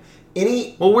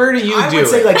 Any. Well, where do you I do would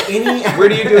say it? Any. Where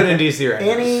do you do it in DC right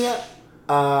any.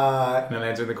 Not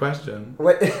answering the question.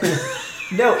 What?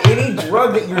 No, any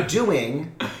drug that you're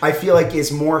doing, I feel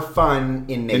is more fun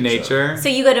in nature. In nature? So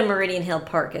you go to Meridian Hill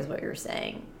Park, is what you're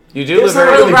saying. You do live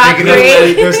very Rock big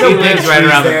Creek. There's no lives right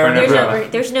around the front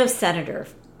of There's no senator,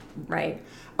 right?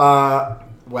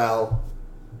 Well,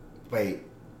 wait.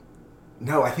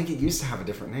 No, I think it used to have a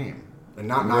different name.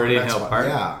 Not Meridian Hill Park?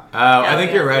 Yeah. Oh, I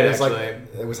think you're right, it was actually.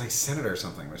 it was Senator or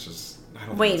something, which is... I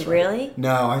don't Wait, think right. really?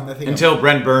 No, I think... Until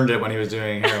Brent burned it when he was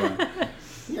doing heroin.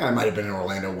 Yeah, I might have been in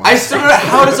Orlando once. I still don't know,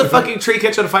 how does a fucking tree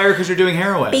catch on fire because you're doing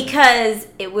heroin? Because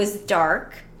it was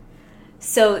dark.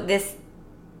 So this...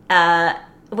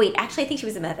 Wait, actually, I think she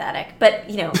was a meth addict. But,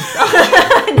 now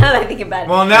that I think about it.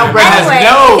 Well, now Brent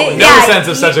has no sense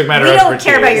of subject matter expertise. We don't expertise.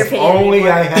 care about your opinion Only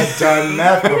anymore. I had done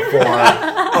meth before.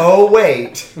 Oh,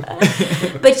 wait.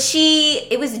 But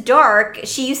it was dark.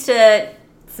 She used to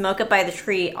smoke up by the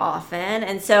tree often.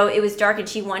 And so it was dark and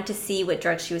she wanted to see what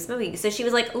drugs she was smoking. So she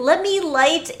was like, let me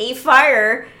light a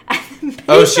fire at the base.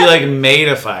 Oh, she made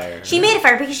a fire. She made a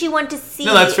fire because she wanted to see.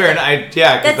 No, that's fair.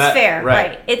 That's fair,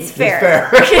 right? It's fair.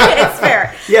 It's fair. It's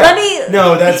fair. Yeah.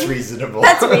 No, that's reasonable.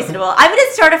 That's reasonable. I'm going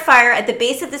to start a fire at the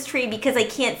base of this tree because I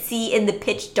can't see in the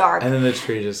pitch dark. And then the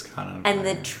tree just caught on fire. And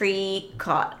the tree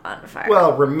caught on fire.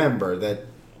 Well, remember that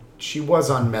she was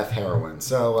on meth heroin,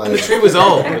 so... and the tree was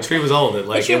old. The tree was old. It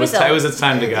was its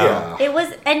time to go. Yeah. It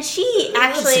was, and she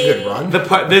actually... That's a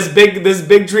good run. This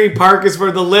big tree park is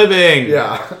for the living.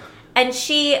 Yeah. And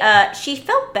she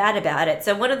felt bad about it.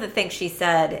 So one of the things she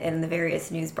said in the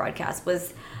various news broadcasts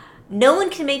was, no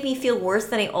one can make me feel worse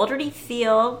than I already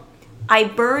feel. I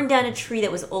burned down a tree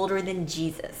that was older than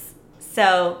Jesus.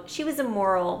 So she was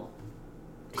immoral.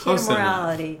 Close she had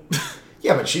morality.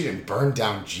 Yeah, but she didn't burn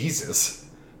down Jesus.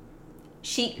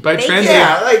 By transit,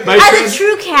 as a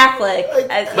true Catholic,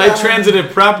 by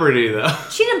transitive property, though.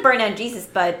 She didn't burn down Jesus,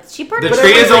 but she burned. The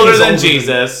tree is older than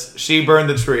Jesus. She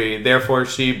burned the tree, therefore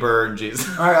she burned Jesus.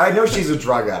 I know she's a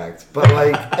drug addict, but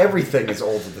everything is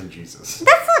older than Jesus.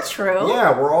 That's not true.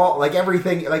 Yeah, we're all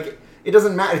everything. It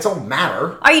doesn't matter. It's all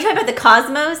matter. Are you talking about the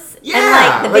cosmos?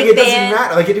 Yeah, and, the Big it Bang?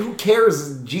 doesn't matter. Who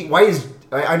cares? Why is?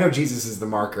 I know Jesus is the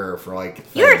marker for things.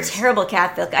 You're a terrible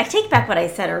Catholic. I take back what I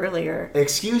said earlier.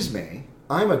 Excuse me.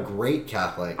 I'm a great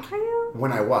Catholic. Are you?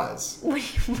 When I was. When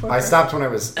I stopped when I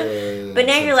was... but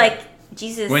now you're like,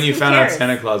 Jesus, when you found out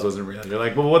Santa Claus wasn't real, you're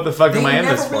like, well, what the fuck am I in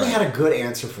this for? They never really had a good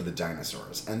answer for the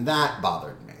dinosaurs, and that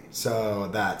bothered me. So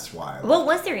that's why. What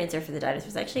was their answer for the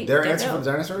dinosaurs? Actually, their answer for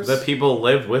the dinosaurs? The people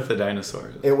live with the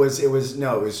dinosaurs. It was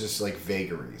just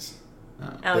vagaries.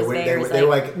 Oh, They were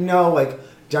like, no,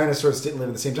 dinosaurs didn't live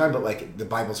at the same time, but like the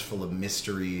Bible's full of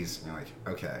mysteries. And you're like,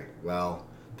 okay, well,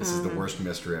 this is the worst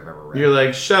mystery I've ever read. You're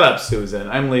like, shut up, Susan.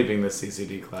 I'm leaving the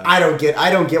CCD class. I don't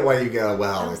get why you go,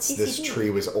 well, What's this CCD? tree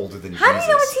was older than How do Jesus.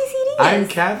 you know what CCD is? I'm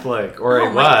Catholic, or Oh I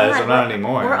my was. God, I'm not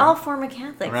anymore. We're all former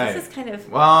Catholics. Right. This is kind of...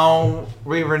 Well,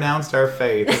 we renounced our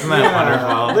faith. Isn't that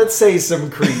wonderful? Let's say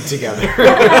some creed together.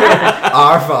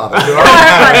 Our Father, who art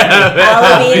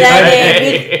Hallowed be thy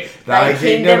name. Thy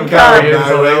kingdom Come, come,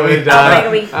 thy will be Thy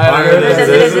done. will be On earth as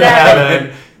it is in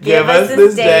heaven. Give us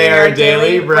this day our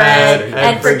daily bread,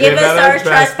 and forgive us our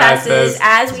trespasses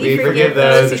as we forgive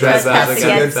those who trespass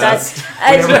against us.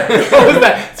 What was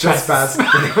that? Trespass.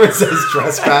 Whenever it says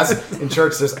trespass in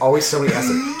church, there's always so many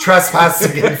S's. Trespass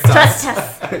against us.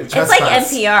 Trespass. It's like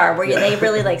NPR, where they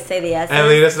really like say the S's. And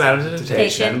lead us not into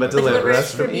temptation, but deliver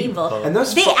us from evil. And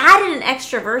those They added an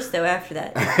extra verse though after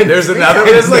that. There's another.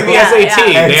 There's like the Yeah,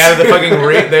 SAT. yeah. They added the fucking.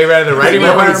 They added the writing Yeah,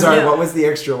 requirement. Sorry, No. what was the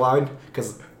extra line?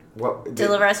 Because what?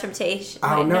 Deliver us from temptation.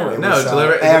 Oh Wait, no! It No, was,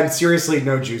 deliver- and seriously,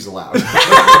 no Jews allowed.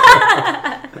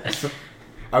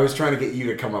 I was trying to get you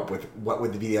to come up with what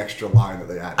would be the extra line that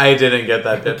they added. I didn't get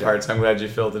that bit part, so I'm glad you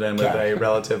filled it in with Okay. a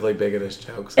relatively bigotish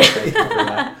joke. So thank you for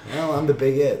that. Well, I'm the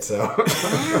big it, so.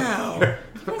 Wow.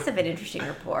 You guys have an interesting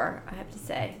rapport, I have to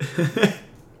say.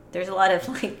 There's a lot of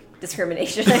like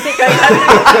discrimination, I think,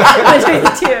 between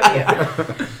the two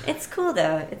of you. It's cool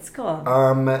though. It's cool.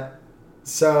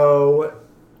 So,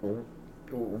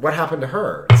 what happened to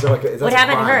her? So, like, What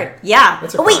happened to her? Yeah.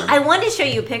 That's a Oh wait, crime. I wanted to show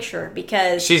you a picture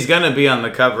because She's gonna be on the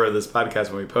cover of this podcast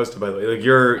when we post it. By the way, like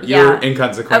you're Yeah.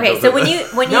 inconsequential. okay. So when you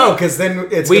No, because then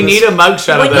it's we gonna need a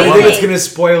mugshot when of you that then woman. think- it's going to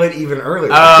spoil it even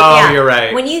earlier. Oh, yeah, you're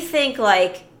right. When you think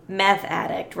like meth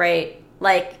addict, right?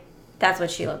 Like that's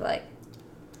what she looked like.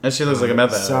 And she looks like a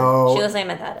meth addict. So, She looks like a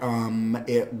meth addict.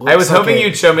 it I was looks hoping like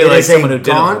you'd show me, it like, is someone a who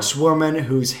didn't. gaunt woman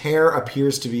whose hair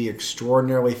appears to be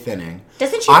extraordinarily thinning.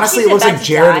 Doesn't she? Honestly, she's it looks about like to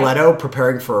Jared die. Leto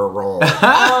preparing for a role. Oh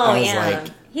I was yeah,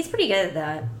 like- he's pretty good at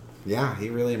that. Yeah,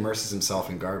 he really immerses himself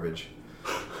in garbage.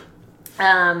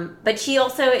 But she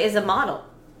also is a model.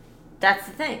 That's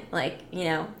the thing. Like, you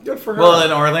know. Good for her. Well,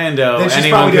 in Orlando, Then she's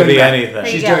anyone probably could doing be meth. anything. There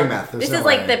She's you go. doing meth. There's This no is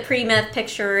like way. the pre-meth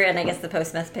picture and I guess the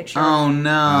post-meth picture. Oh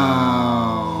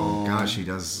no! Gosh, she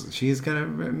does. She's got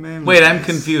a. Wait, I'm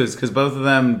confused because both of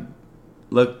them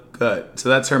look good. So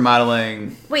that's her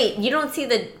modeling. Wait, you don't see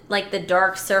the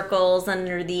dark circles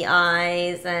under the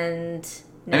eyes and...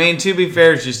 No. I mean, to be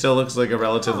fair, she still looks like a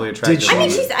relatively attractive she- I mean,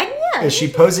 woman. yeah. Is she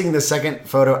posing the second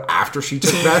photo after she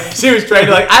took meth? She was trying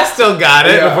to I still got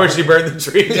it Yeah. before she burned the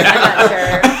tree down. I'm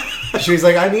not sure. She was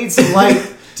like, I need some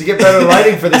light to get better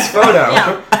lighting for this photo.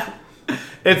 Yeah.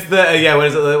 It's the what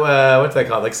is it? What's that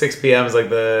called? Like 6 p.m. is like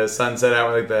the sunset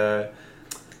hour, like the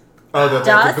The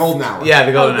Dusk? golden hour. yeah,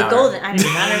 the golden the hour. golden... I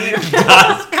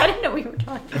didn't know we were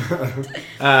talking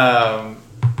about.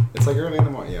 It's like early in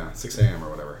the morning. Yeah, 6 a.m. or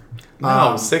whatever.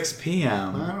 No, 6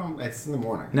 p.m. I don't. It's in the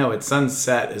morning. No, it's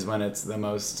sunset is when it's the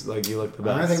most like you look the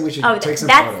best. I think we should Oh, take some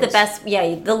that's photos. the best.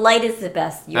 Yeah, the light is the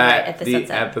best. You're right, at the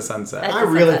sunset. At the sunset. At I the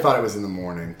really sunset. thought it was in the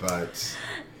morning, but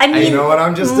I mean, you know what?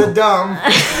 I'm just a dumb.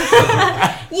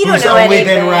 you don't who's know only anything.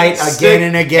 been right again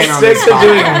and again on Stick this to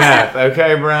doing podcast. meth,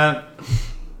 okay, Brent?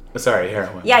 Sorry,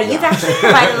 heroin. Yeah, you've actually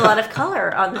provided a lot of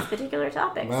color on this particular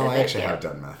topic. Well, so I thank actually you. have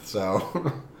done meth,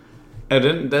 so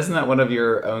Isn't that one of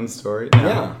your own stories? No.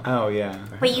 Yeah. Oh, yeah.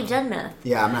 Wait, you've done meth.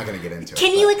 yeah, I'm not gonna get into it.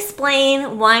 Can but- you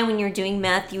explain why, when you're doing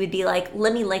meth, you would be like,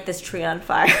 "Let me light this tree on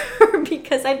fire,"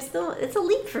 because it's a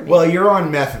leap for me. Well, you're on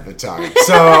meth at the time,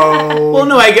 so Well,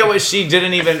 no, I get what she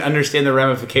didn't even understand the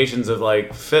ramifications of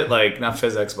not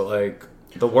physics, but like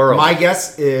the world. my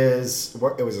guess is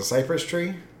it was a cypress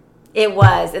tree. it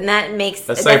was, and that makes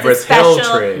that's Cypress a special,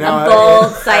 Hill tree. a No,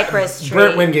 bold cypress tree.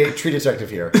 Brent Wingate, tree detective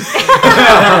here.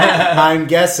 I'm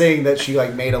guessing that she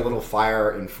made a little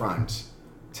fire in front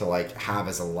to have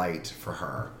as a light for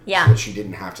her. Yeah. So that she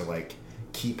didn't have to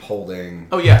keep holding.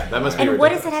 Oh yeah, that must be. And what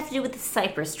does ridiculous. it have to do with the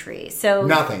cypress tree? So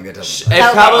Nothing. That doesn't. It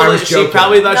Okay. probably, I was she joking.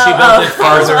 probably thought she built it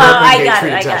farther. I got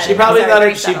tree it. detective. She probably Sorry, thought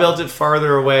pretty she subtle. built it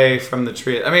farther away from the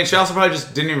tree. I mean, she also probably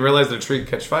just didn't even realize the tree could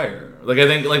catch fire. I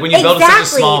think when you build such a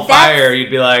Exactly, small that's- fire,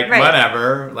 you'd be like, right.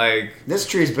 whatever. This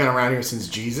tree's been around here since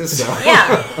Jesus. So.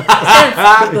 Yeah,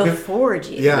 since before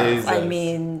Jesus. Yeah. Jesus. I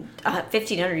mean,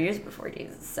 1,500 years before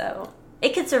Jesus. So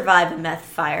it could survive a meth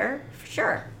fire for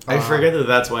sure. I forget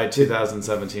that's why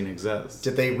 2017 exists.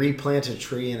 Did they replant a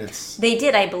tree in its? They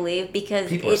did, I believe, because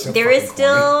People are so there is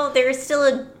fucking still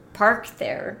a park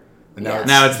there. No,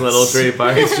 Now it's Little Tree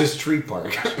Park. It's just tree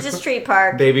park. It's just tree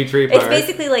park. Baby tree park. It's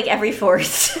basically like every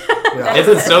forest. Yeah. Is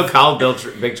it still called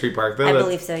Big Tree Park though? I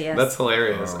believe so, yes. That's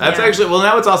hilarious. Oh. That's Yeah. actually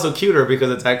now it's also cuter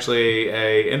because it's actually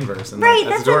a inverse. And Right,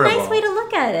 that's that's adorable. a nice way to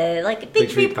look at it. Like Big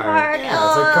Tree Park. Yeah,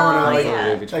 it's like calling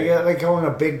out yeah. like calling a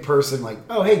big person like,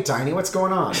 oh hey Tiny, what's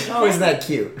going on? Oh, isn't that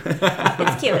cute?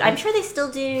 It's cute. I'm sure they still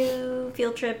do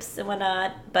field trips and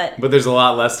whatnot, but there's a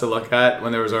lot less to look at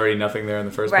when there was already nothing there in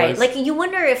the first right. place. Like you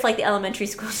wonder if like the elementary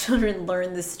school children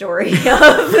learned the story of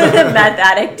the meth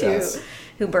addict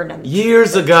who burned down the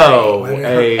Years ago,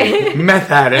 a meth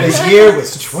addict This year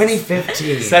was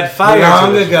 2015. set fire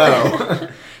long to the- ago.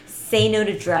 Say no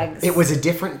to drugs. It was a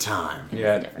different time.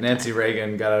 Yeah, Nancy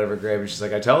Reagan got out of her grave and she's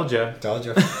like, I told you. Told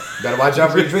you. Better watch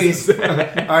out for your trees. All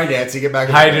right, Nancy, get back.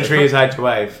 Hide your trees, hide your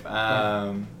wife.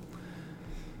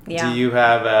 Yeah. Do you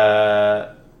have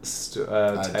a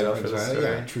title for the story?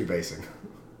 Yeah, tree basing.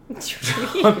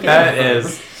 That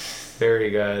is very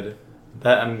good.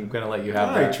 That I'm gonna let you have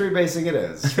All right, that. tree basing it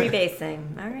is. Tree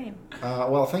basing. All right.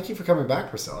 Well, thank you for coming back,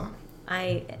 Priscilla.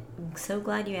 I am so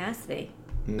glad you asked me.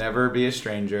 Never be a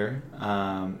stranger.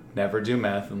 Never do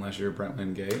meth unless you're Brent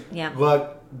Wingate. Yeah.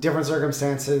 Look, different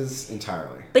circumstances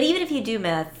entirely. But even if you do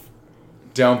meth,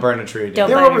 Don't burn a tree. Don't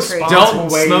dude. burn There were a tree. responsible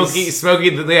Don't ways. Smokey.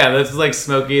 This is like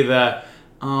Smokey the.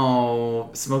 Oh,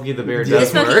 Smokey the Bear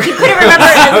does Smokey, work. you couldn't remember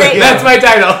his name. That's my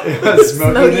title.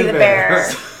 Smokey the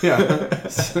Bear. Yeah.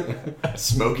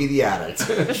 Smokey the Addict.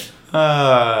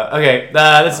 Okay, this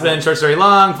has been Short Story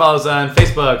Long. Follow us on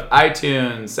Facebook,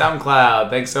 iTunes, SoundCloud.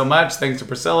 Thanks so much. Thanks to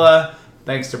Priscilla.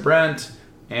 Thanks to Brent.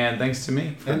 And thanks to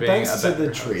me for And being thanks a to the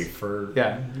better tree host. for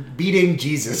Yeah. beating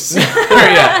Jesus.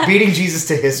 Yeah. Beating Jesus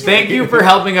to history. Thank you for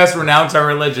helping us renounce our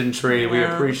religion, tree. We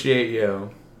Yeah. appreciate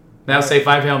you. Now say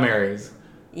 5 Hail Marys.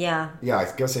 Yeah. Yeah,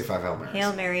 go say 5 Hail Marys.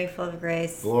 Hail Mary, full of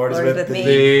grace. The Lord is with me.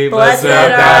 thee. Blessed Blessed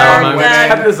art thou thou among among women.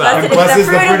 women. And Blessed is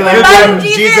the fruit of the womb, womb,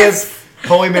 Jesus.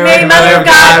 Holy Mary, Mary, Mother of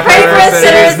God, pray for us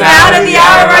sinners now and at the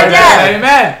hour of our death.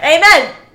 Amen. Amen.